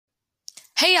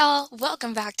Hey y'all,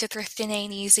 welcome back to Thriftin'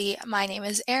 Ain't Easy. My name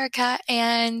is Erica,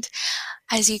 and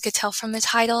as you could tell from the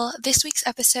title, this week's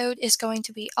episode is going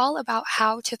to be all about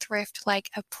how to thrift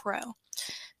like a pro.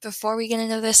 Before we get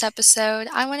into this episode,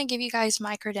 I want to give you guys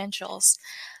my credentials.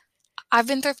 I've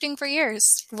been thrifting for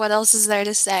years. What else is there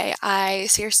to say? I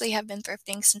seriously have been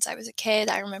thrifting since I was a kid.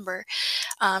 I remember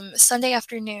Sunday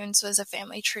afternoons was a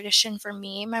family tradition for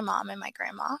me, my mom, and my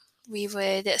grandma. We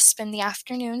would spend the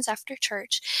afternoons after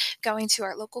church going to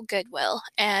our local Goodwill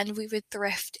and we would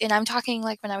thrift. And I'm talking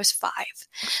like when I was 5.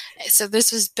 So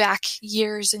this was back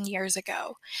years and years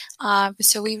ago.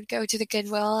 So we would go to the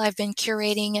Goodwill. I've been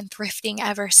curating and thrifting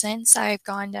ever since. I've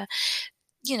gone to,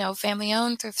 family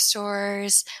owned thrift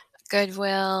stores,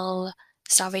 Goodwill,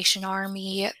 Salvation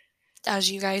Army.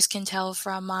 As you guys can tell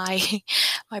from my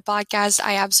my podcast,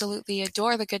 I absolutely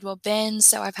adore the Goodwill bins,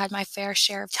 so I've had my fair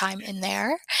share of time in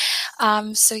there.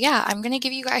 So yeah, I'm gonna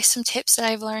give you guys some tips that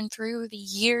I've learned through the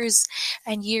years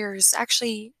and years,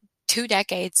 actually 2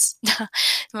 decades,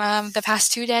 the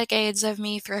past 2 decades of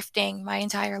me thrifting my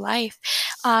entire life,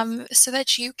 so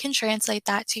that you can translate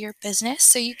that to your business,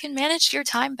 so you can manage your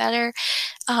time better,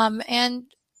 and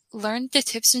learn the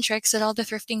tips and tricks that all the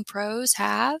thrifting pros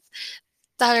have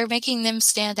that are making them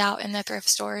stand out in the thrift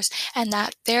stores and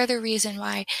that they're the reason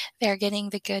why they're getting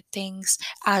the good things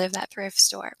out of that thrift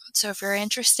store. So if you're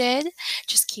interested,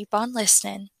 just keep on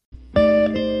listening.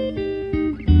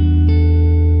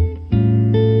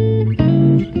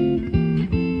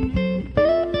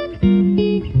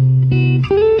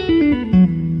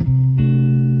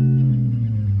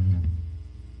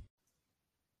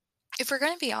 If we're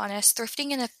going to be honest,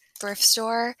 thrifting in a thrift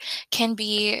store can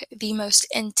be the most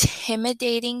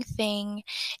intimidating thing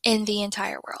in the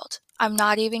entire world. I'm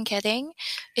not even kidding,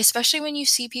 especially when you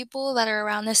see people that are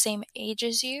around the same age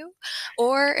as you,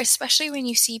 or especially when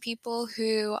you see people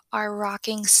who are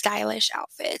rocking stylish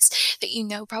outfits that you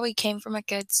know probably came from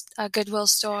a Goodwill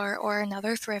store or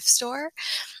another thrift store,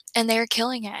 and they're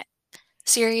killing it.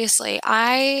 Seriously,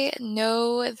 I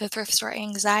know the thrift store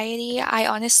anxiety. I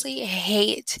honestly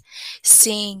hate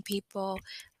seeing people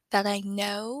that I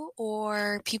know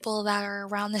or people that are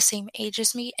around the same age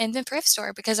as me in the thrift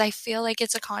store because I feel like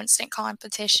it's a constant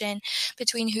competition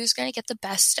between who's going to get the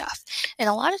best stuff. And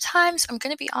a lot of times, I'm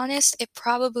going to be honest, it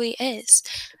probably is.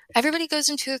 Everybody goes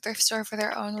into the thrift store for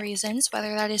their own reasons,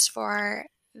 whether that is for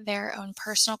their own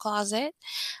personal closet,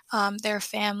 their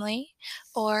family,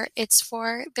 or it's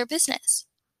for their business.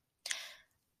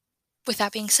 With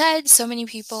that being said, so many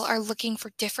people are looking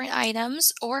for different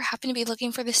items or happen to be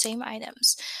looking for the same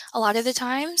items. A lot of the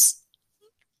times,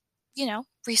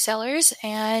 resellers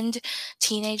and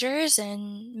teenagers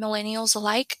and millennials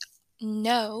alike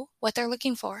know what they're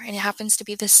looking for, and it happens to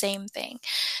be the same thing.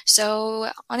 So,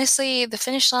 honestly, the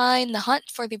finish line, the hunt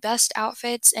for the best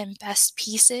outfits and best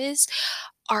pieces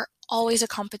are always a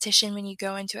competition when you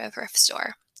go into a thrift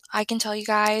store. I can tell you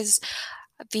guys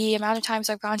the amount of times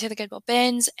I've gone to the Goodwill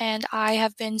bins and I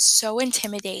have been so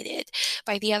intimidated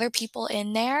by the other people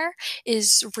in there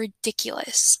is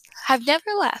ridiculous. I've never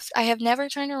left. I have never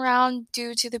turned around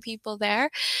due to the people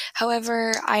there.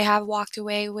 However, I have walked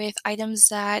away with items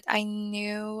that I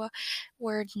knew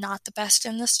were not the best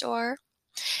in the store.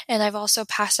 And I've also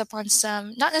passed up on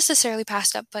some, not necessarily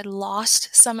passed up, but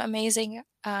lost some amazing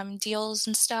deals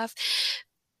and stuff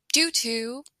due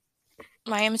to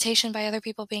my imitation by other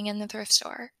people being in the thrift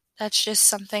store. That's just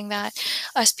something that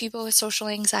us people with social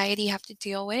anxiety have to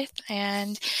deal with.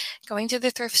 And going to the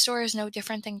thrift store is no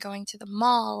different than going to the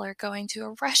mall or going to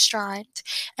a restaurant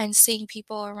and seeing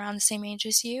people around the same age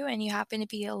as you and you happen to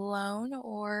be alone,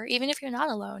 or even if you're not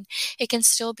alone, it can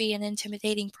still be an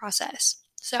intimidating process.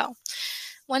 So,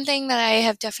 one thing that I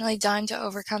have definitely done to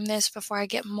overcome this before I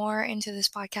get more into this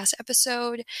podcast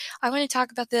episode, I want to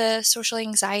talk about the social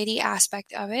anxiety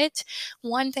aspect of it.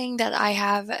 One thing that I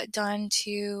have done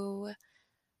to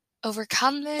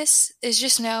overcome this is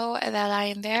just know that I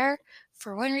am there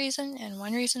for one reason and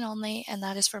one reason only, and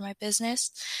that is for my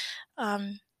business.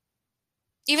 Um,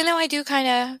 Even though I do kind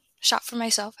of shop for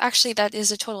myself, actually, that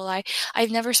is a total lie.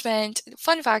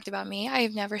 Fun fact about me,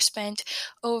 I've never spent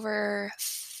over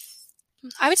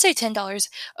I would say $10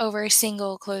 over a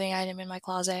single clothing item in my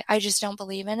closet. I just don't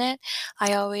believe in it.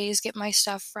 I always get my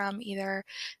stuff from either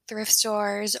thrift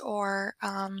stores or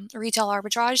retail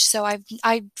arbitrage. So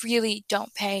I really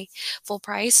don't pay full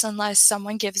price unless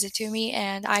someone gives it to me,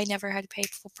 and I never had to pay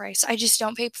full price. I just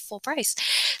don't pay full price.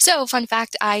 So, fun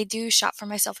fact, I do shop for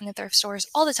myself in the thrift stores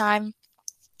all the time.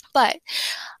 But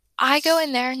I go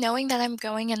in there knowing that I'm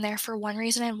going in there for one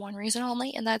reason and one reason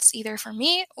only, and that's either for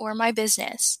me or my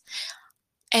business.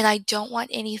 And I don't want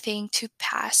anything to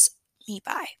pass me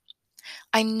by.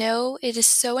 I know it is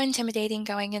so intimidating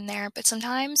going in there, but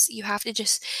sometimes you have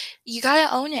to you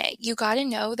gotta own it. You gotta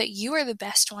know that you are the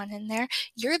best one in there.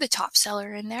 You're the top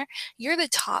seller in there. You're the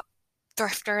top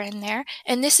thrifter in there.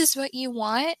 And this is what you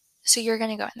want. So you're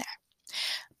gonna go in there.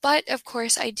 But of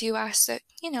course, I do ask that,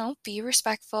 be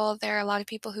respectful. There are a lot of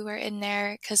people who are in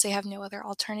there because they have no other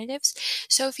alternatives.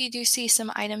 So if you do see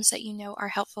some items that you know are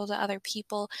helpful to other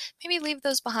people, maybe leave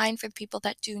those behind for the people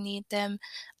that do need them,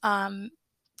 um,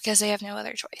 because they have no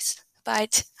other choice.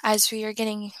 But as we are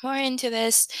getting more into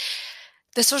this,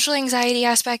 the social anxiety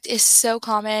aspect is so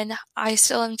common. I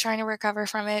still am trying to recover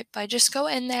from it, but just go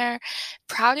in there,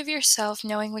 proud of yourself,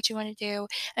 knowing what you want to do,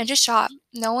 and just shop.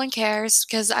 No one cares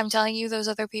because I'm telling you, those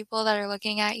other people that are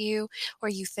looking at you or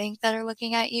you think that are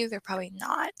looking at you, they're probably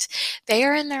not. They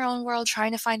are in their own world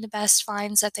trying to find the best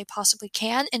finds that they possibly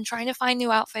can and trying to find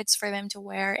new outfits for them to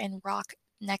wear and rock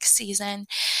next season.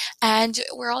 And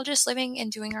we're all just living and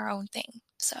doing our own thing.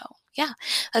 So, yeah,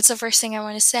 that's the first thing I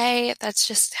want to say. That's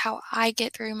just how I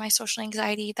get through my social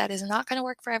anxiety. That is not going to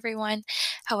work for everyone.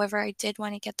 However, I did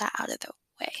want to get that out of the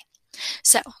way.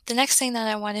 So, the next thing that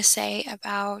I want to say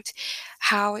about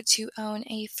how to own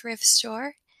a thrift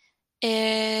store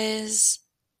is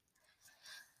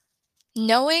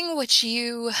knowing what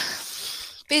you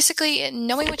basically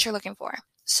knowing what you're looking for.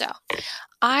 So,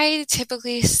 I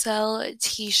typically sell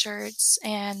t-shirts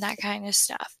and that kind of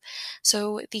stuff.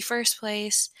 So, the first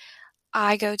place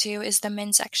I go to is the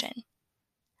men's section.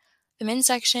 The men's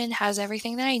section has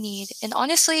everything that I need. And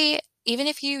honestly, even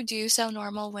if you do sell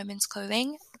normal women's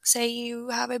clothing, say you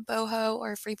have a boho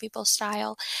or free people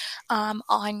style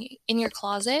on in your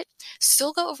closet,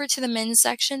 still go over to the men's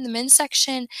section. The men's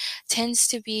section tends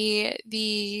to be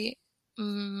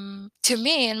to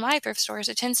me in my thrift stores,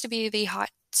 it tends to be the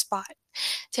hot spot.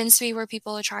 Tends to be where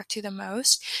people attract to the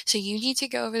most. So you need to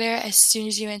go over there as soon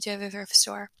as you enter the thrift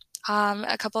store.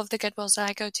 A couple of the Goodwills that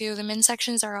I go to, the men's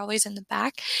sections are always in the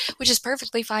back, which is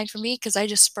perfectly fine for me because I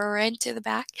just spur into the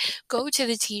back, go to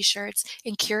the t-shirts,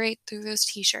 and curate through those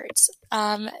t-shirts.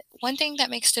 One thing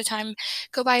that makes the time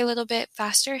go by a little bit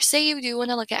faster, say you do want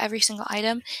to look at every single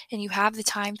item and you have the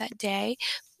time that day,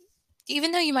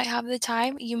 even though you might have the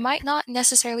time, you might not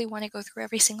necessarily want to go through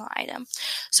every single item.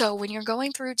 So when you're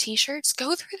going through t-shirts,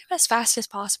 go through them as fast as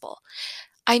possible.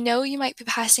 I know you might be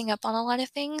passing up on a lot of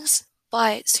things,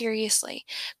 but seriously,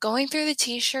 going through the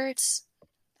t-shirts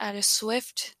at a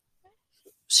swift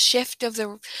shift of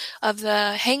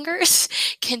the hangers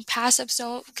can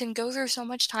go through so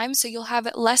much time, so you'll have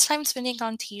less time spending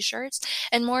on t-shirts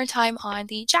and more time on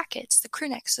the jackets, the crew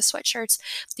necks, the sweatshirts,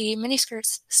 the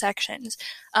miniskirts sections.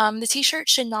 The t-shirt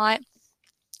should not,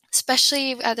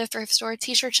 especially at the thrift store,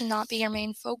 t-shirt should not be your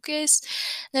main focus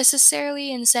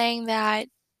necessarily in saying that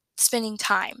spending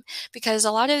time, because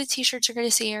a lot of the t-shirts you're going to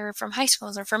see are from high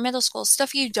schools or from middle schools,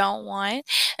 stuff you don't want,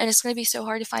 and it's going to be so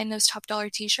hard to find those top dollar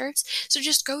t-shirts. So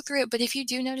just go through it, but if you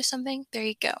do notice something, there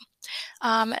you go.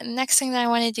 Next thing that I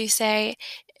wanted to say,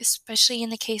 especially in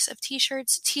the case of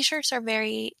t-shirts are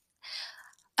very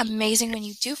amazing when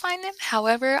you do find them.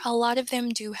 However, a lot of them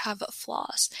do have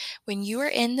flaws. When you are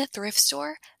in the thrift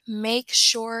store, make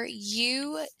sure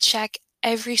you check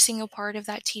every single part of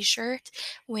that t-shirt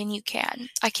when you can.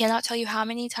 I cannot tell you how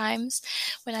many times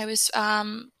when I was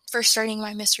first starting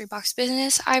my mystery box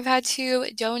business, I've had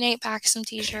to donate back some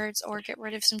t-shirts or get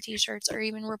rid of some t-shirts or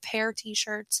even repair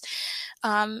t-shirts,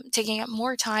 taking up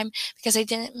more time because I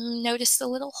didn't notice the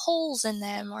little holes in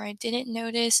them, or I didn't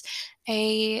notice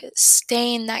a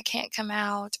stain that can't come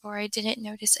out, or I didn't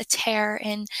notice a tear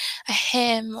in a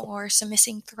hem or some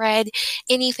missing thread,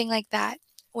 anything like that.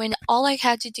 When all I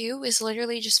had to do was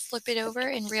literally just flip it over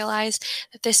and realize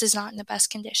that this is not in the best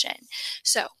condition.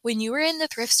 So when you are in the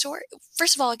thrift store,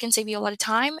 first of all, it can save you a lot of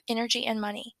time, energy, and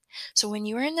money. So when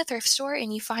you are in the thrift store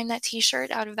and you find that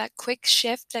t-shirt out of that quick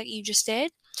shift that you just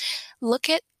did, look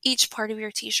at each part of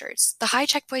your t-shirts. The high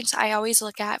checkpoints I always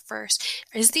look at first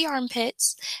is the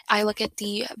armpits. I look at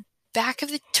the back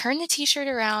of turn the t-shirt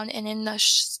around, and in the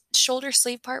shoulder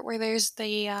sleeve part where there's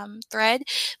the thread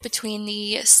between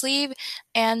the sleeve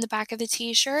and the back of the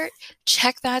t-shirt,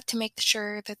 check that to make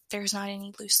sure that there's not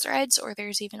any loose threads or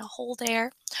there's even a hole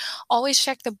there. Always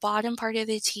check the bottom part of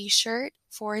the t-shirt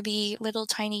for the little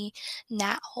tiny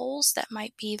gnat holes that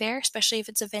might be there, especially if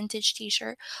it's a vintage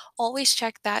t-shirt. Always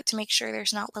check that to make sure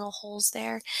there's not little holes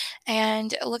there.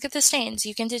 And look at the stains.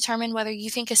 You can determine whether you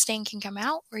think a stain can come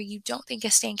out or you don't think a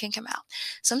stain can come out.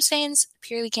 Some stains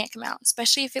purely can't come out,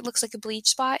 especially if it looks like a bleach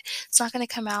spot. It's not going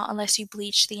to come out unless you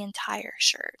bleach the entire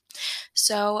shirt.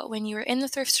 So when you're in the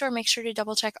thrift store, make sure to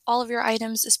double check all of your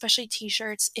items, especially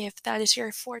t-shirts if that is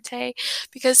your forte,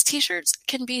 because t-shirts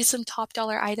can be some top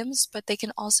dollar items, but they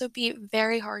can also be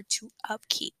very hard to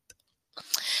upkeep.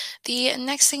 The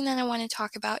next thing that I want to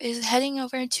talk about is heading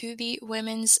over to the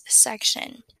women's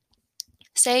section.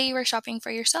 Say you are shopping for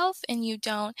yourself and you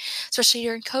don't, especially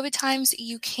during COVID times,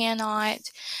 you cannot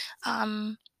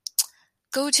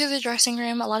go to the dressing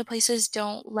room. A lot of places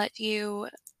don't let you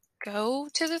go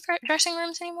to the dressing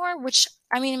rooms anymore, which,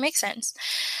 I mean, it makes sense.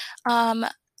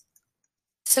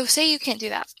 So say you can't do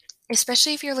that,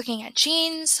 especially if you're looking at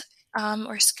jeans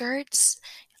or skirts.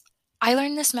 I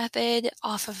learned this method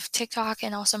off of TikTok,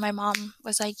 and also my mom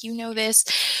was like, you know this,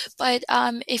 but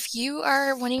if you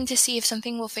are wanting to see if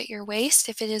something will fit your waist,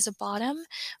 if it is a bottom,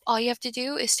 all you have to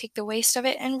do is take the waist of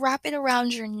it and wrap it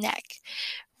around your neck.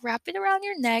 Wrap it around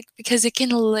your neck because it can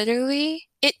literally,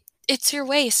 it's your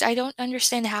waist. I don't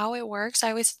understand how it works.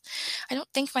 I don't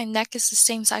think my neck is the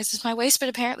same size as my waist, but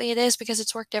apparently it is because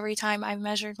it's worked every time I've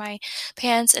measured my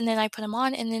pants and then I put them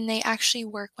on and then they actually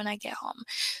work when I get home.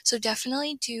 So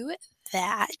definitely do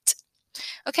that.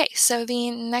 Okay, so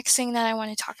the next thing that I want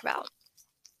to talk about.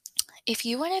 If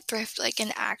you want to thrift like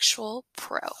an actual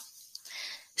pro,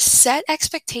 set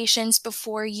expectations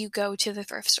before you go to the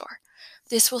thrift store.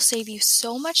 This will save you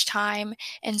so much time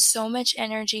and so much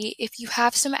energy if you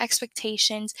have some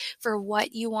expectations for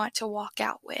what you want to walk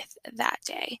out with that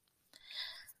day.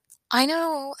 I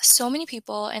know so many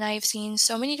people, and I've seen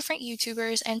so many different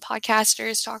YouTubers and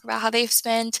podcasters talk about how they've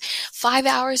spent 5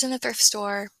 hours in the thrift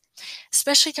store.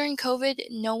 Especially during COVID,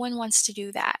 no one wants to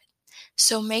do that.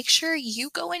 So make sure you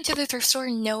go into the thrift store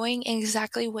knowing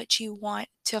exactly what you want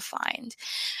to find.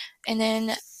 And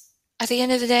then at the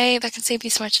end of the day, that can save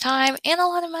you so much time and a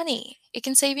lot of money. It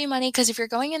can save you money because if you're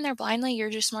going in there blindly,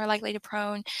 you're just more likely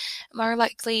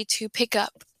to pick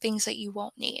up things that you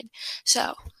won't need.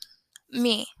 So,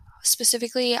 me,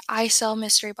 specifically, I sell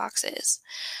mystery boxes.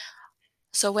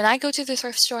 So when I go to the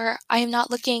thrift store, I am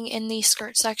not looking in the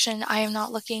skirt section. I am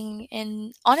not looking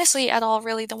in, honestly, at all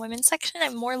really the women's section.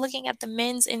 I'm more looking at the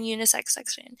men's and unisex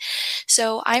section.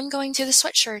 So I'm going to the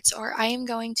sweatshirts or I am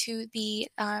going to the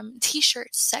t-shirt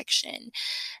section.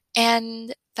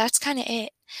 And that's kind of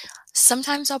it.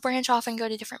 Sometimes I'll branch off and go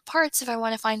to different parts if I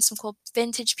want to find some cool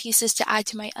vintage pieces to add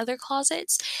to my other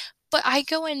closets. But I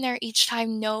go in there each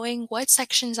time knowing what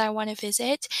sections I want to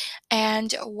visit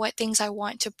and what things I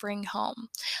want to bring home.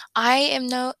 I am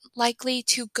not likely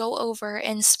to go over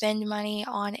and spend money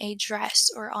on a dress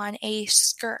or on a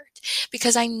skirt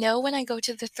because I know when I go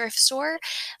to the thrift store,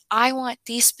 I want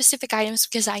these specific items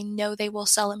because I know they will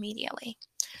sell immediately.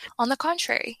 On the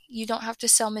contrary, you don't have to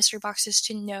sell mystery boxes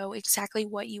to know exactly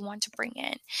what you want to bring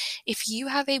in. If you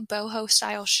have a boho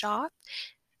style shop,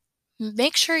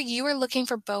 make sure you are looking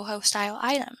for boho style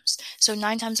items. So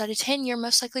 9 times out of 10, you're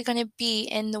most likely going to be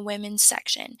in the women's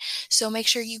section. So make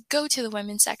sure you go to the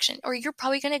women's section, or you're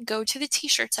probably going to go to the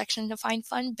t-shirt section to find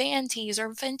fun band tees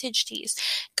or vintage tees.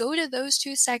 Go to those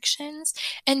two sections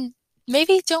and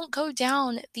maybe don't go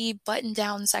down the button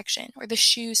down section or the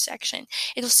shoe section.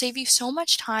 It'll save you so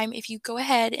much time if you go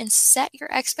ahead and set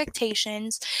your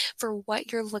expectations for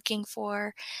what you're looking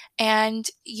for, and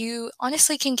you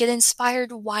honestly can get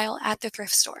inspired while at the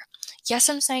thrift store. Yes,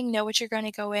 I'm saying know what you're going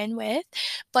to go in with,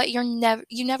 but you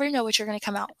never know what you're going to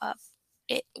come out of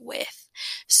it with.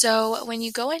 So when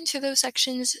you go into those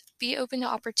sections, be open to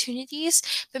opportunities,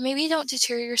 but maybe don't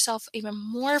deter yourself even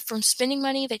more from spending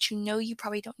money that you know you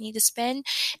probably don't need to spend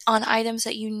on items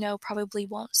that you know probably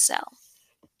won't sell.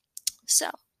 So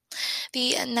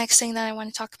the next thing that I want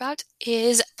to talk about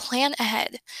is plan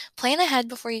ahead. Plan ahead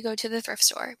before you go to the thrift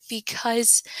store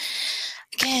because,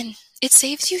 again, it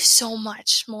saves you so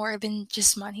much more than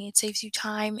just money. It saves you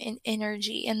time and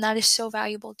energy, and that is so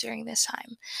valuable during this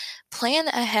time. Plan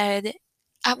ahead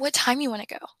at what time you want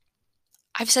to go.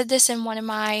 I've said this in one of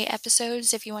my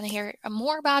episodes. If you want to hear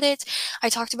more about it, I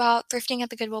talked about thrifting at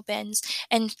the Goodwill bins.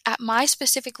 And at my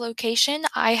specific location,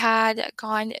 I had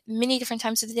gone many different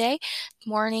times of the day,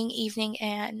 morning, evening,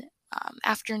 and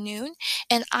afternoon.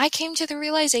 And I came to the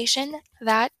realization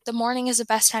that the morning is the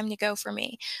best time to go for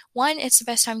me. One, it's the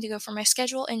best time to go for my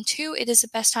schedule. And two, it is the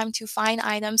best time to find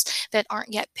items that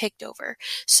aren't yet picked over.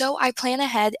 So I plan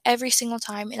ahead every single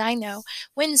time. And I know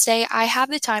Wednesday, I have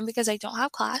the time because I don't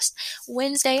have class.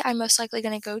 Wednesday, I'm most likely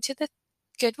going to go to the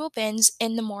Goodwill bins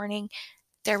in the morning.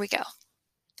 There we go.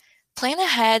 Plan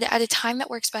ahead at a time that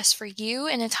works best for you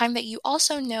and a time that you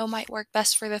also know might work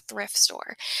best for the thrift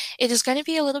store. It is going to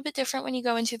be a little bit different when you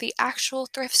go into the actual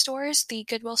thrift stores, the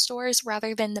Goodwill stores,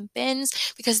 rather than the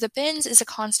bins, because the bins is a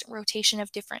constant rotation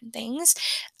of different things,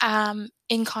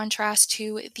 in contrast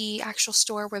to the actual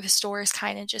store where the store is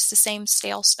kind of just the same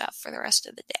stale stuff for the rest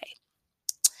of the day.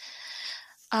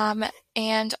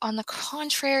 And on the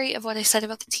contrary of what I said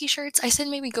about the t-shirts, I said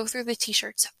maybe go through the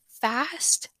t-shirts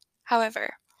fast.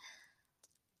 However,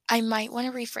 I might want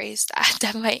to rephrase that.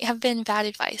 That might have been bad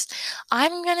advice.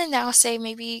 I'm going to now say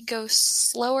maybe go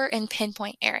slower in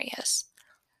pinpoint areas.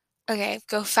 Okay,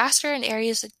 go faster in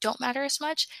areas that don't matter as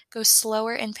much, go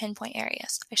slower in pinpoint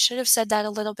areas. I should have said that a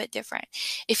little bit different.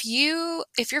 If your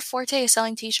forte is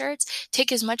selling t-shirts,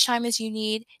 take as much time as you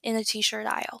need in the t-shirt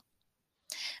aisle.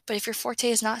 But if your forte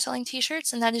is not selling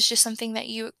t-shirts, and that is just something that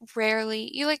you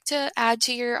like to add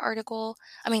to your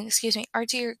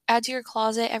add to your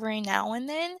closet every now and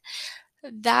then,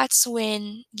 that's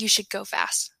when you should go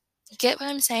fast. Get what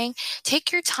I'm saying?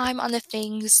 Take your time on the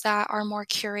things that are more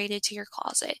curated to your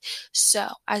closet. So,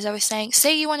 as I was saying,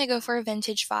 say you want to go for a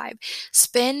vintage vibe.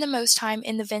 Spend the most time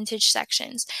in the vintage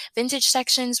sections. Vintage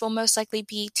sections will most likely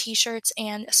be t-shirts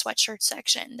and a sweatshirt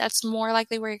section. That's more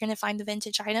likely where you're going to find the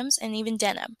vintage items and even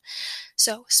denim.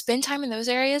 So, spend time in those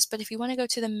areas, but if you want to go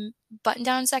to the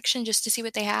button-down section just to see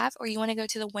what they have, or you want to go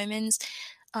to the women's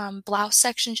blouse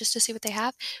section just to see what they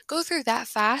have, go through that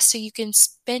fast so you can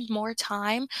spend more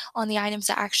time on the items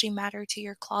that actually matter to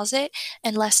your closet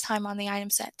and less time on the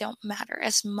items that don't matter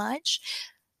as much,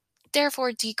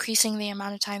 therefore decreasing the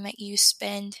amount of time that you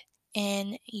spend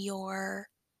in your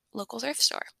local thrift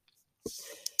store.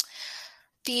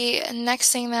 The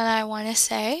next thing that I want to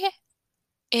say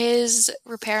is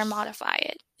repair and modify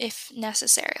it if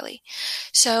necessarily.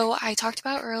 So I talked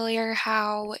about earlier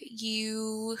how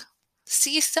you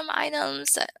see some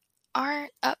items that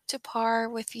aren't up to par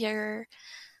with your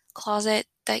closet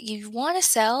that you want to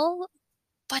sell,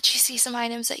 but you see some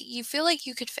items that you feel like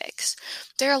you could fix.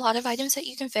 There are a lot of items that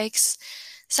you can fix.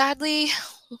 Sadly,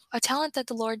 a talent that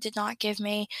the Lord did not give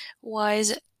me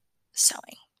was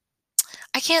sewing.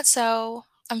 I can't sew.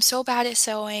 I'm so bad at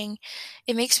sewing.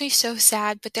 It makes me so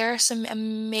sad, but there are some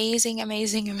amazing,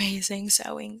 amazing, amazing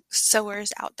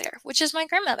sewers out there, which is my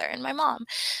grandmother and my mom.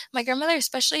 My grandmother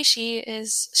especially,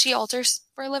 she alters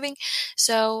for a living,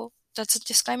 so that's a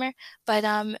disclaimer. But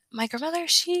my grandmother,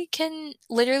 she can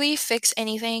literally fix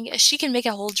anything. She can make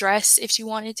a whole dress if she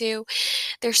wanted to.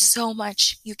 There's so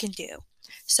much you can do.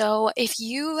 So if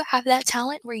you have that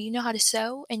talent where you know how to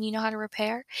sew and you know how to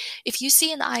repair, if you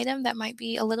see an item that might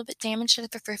be a little bit damaged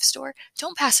at the thrift store,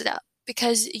 don't pass it up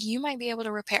because you might be able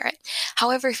to repair it.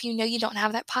 However, if you know you don't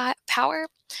have that power,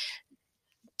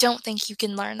 don't think you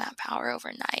can learn that power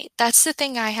overnight. That's the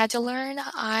thing I had to learn.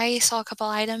 I saw a couple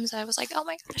items. I was like, oh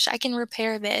my gosh, I can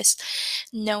repair this,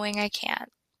 knowing I can't.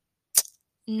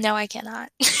 No, I cannot.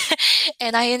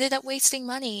 And I ended up wasting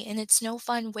money, and it's no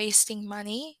fun wasting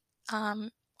money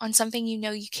on something you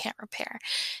know you can't repair.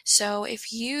 So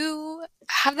if you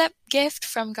have that gift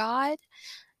from God,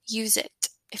 use it.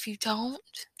 If you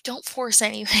don't force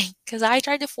anything. Because I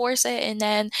tried to force it, and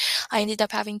then I ended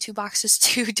up having 2 boxes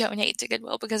to donate to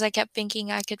Goodwill because I kept thinking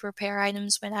I could repair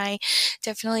items when I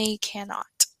definitely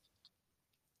cannot.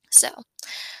 So,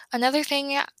 another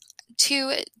thing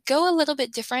to go a little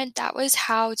bit different, that was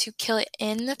how to kill it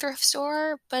in the thrift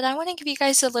store, but I want to give you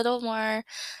guys a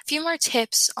few more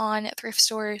tips on thrift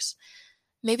stores,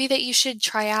 maybe that you should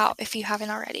try out if you haven't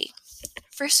already.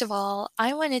 First of all,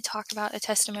 I want to talk about a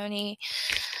testimony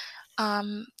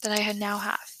that I now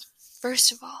have.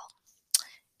 First of all,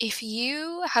 if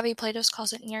you have a Plato's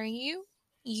Closet near you,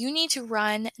 you need to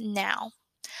run now.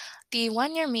 The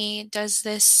one near me does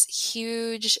this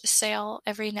huge sale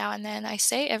every now and then. I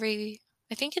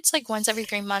think it's like once every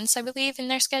 3 months, I believe, in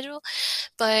their schedule.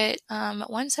 But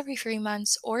once every 3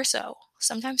 months or so,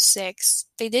 sometimes 6.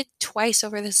 They did twice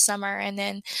over the summer, and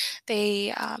then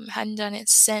they hadn't done it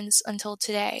since until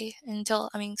January.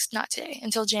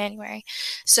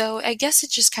 So I guess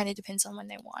it just kind of depends on when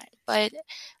they want. But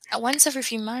once every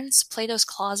few months, Plato's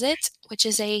Closet, which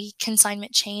is a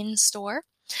consignment chain store,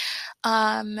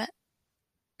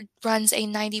 runs a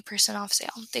 90% off sale.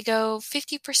 They go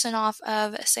 50% off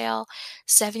of a sale,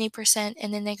 70%,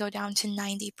 and then they go down to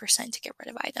 90% to get rid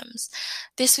of items.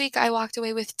 This week I walked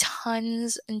away with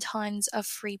tons and tons of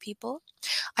Free People.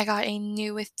 I got a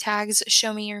new with tags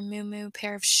Show Me Your Moo Moo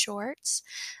pair of shorts.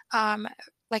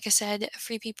 Like I said,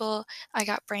 Free People, I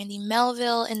got Brandy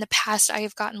Melville. In the past, I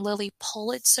have gotten Lily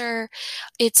Pulitzer.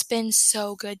 It's been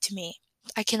so good to me.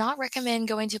 I cannot recommend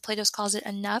going to Plato's Closet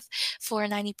enough for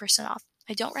 90% off.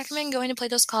 I don't recommend going to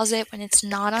Plato's Closet when it's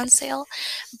not on sale,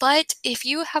 but if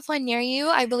you have one near you,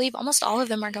 I believe almost all of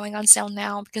them are going on sale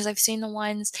now because I've seen the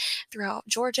ones throughout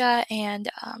Georgia and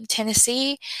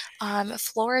Tennessee,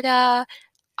 Florida.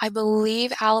 I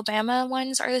believe Alabama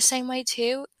ones are the same way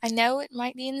too. I know it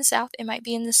might be in the South, it might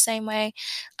be in the same way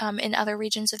in other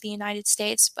regions of the United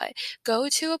States, but go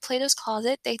to a Plato's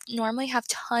Closet. They normally have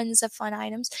tons of fun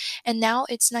items, and now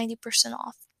it's 90%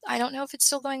 off. I don't know if it's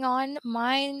still going on.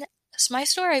 My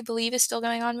store, I believe, is still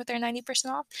going on with their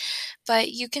 90% off,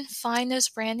 but you can find those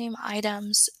brand name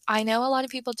items. I know a lot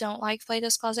of people don't like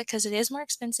Plato's Closet because it is more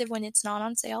expensive when it's not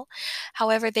on sale.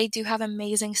 However, they do have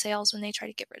amazing sales when they try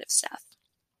to get rid of stuff.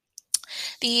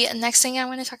 The next thing I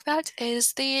want to talk about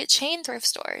is the chain thrift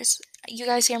stores. You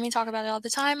guys hear me talk about it all the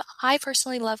time. I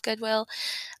personally love Goodwill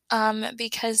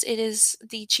because it is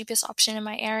the cheapest option in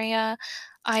my area.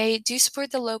 I do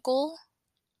support the local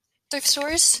thrift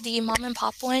stores, the mom and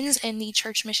pop ones and the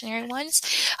church missionary ones.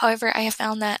 However, I have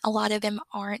found that a lot of them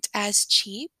aren't as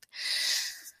cheap.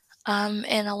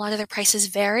 And a lot of their prices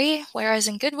vary. Whereas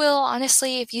in Goodwill,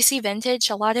 honestly, if you see vintage,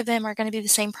 a lot of them are going to be the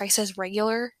same price as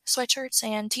regular sweatshirts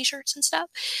and t-shirts and stuff.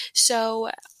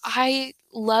 So I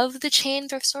love the chain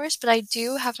thrift stores, but I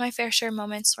do have my fair share of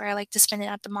moments where I like to spend it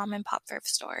at the mom and pop thrift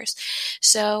stores.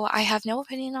 So I have no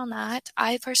opinion on that.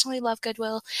 I personally love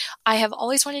Goodwill. I have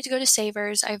always wanted to go to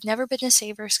Savers. I've never been to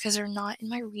Savers because they're not in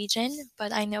my region,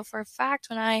 but I know for a fact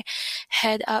when I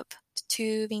head up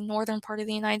to the northern part of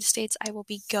the United States, I will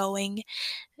be going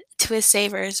to a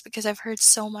Savers because I've heard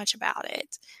so much about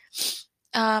it.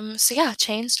 So yeah,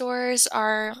 chain stores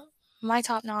are my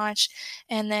top notch,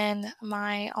 and then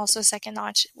my also second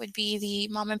notch would be the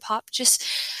mom and pop. Just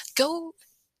go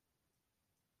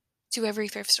to every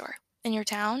thrift store in your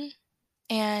town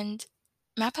and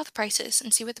map out the prices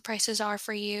and see what the prices are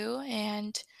for you,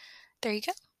 and there you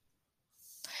go.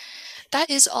 That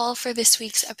is all for this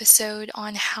week's episode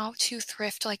on how to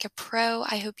thrift like a pro.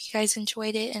 I hope you guys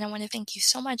enjoyed it, and I want to thank you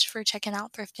so much for checking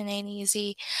out Thriftin' Ain't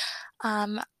Easy.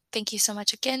 Thank you so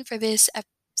much again for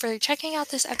checking out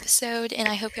this episode, and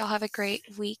I hope y'all have a great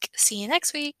week. See you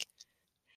next week.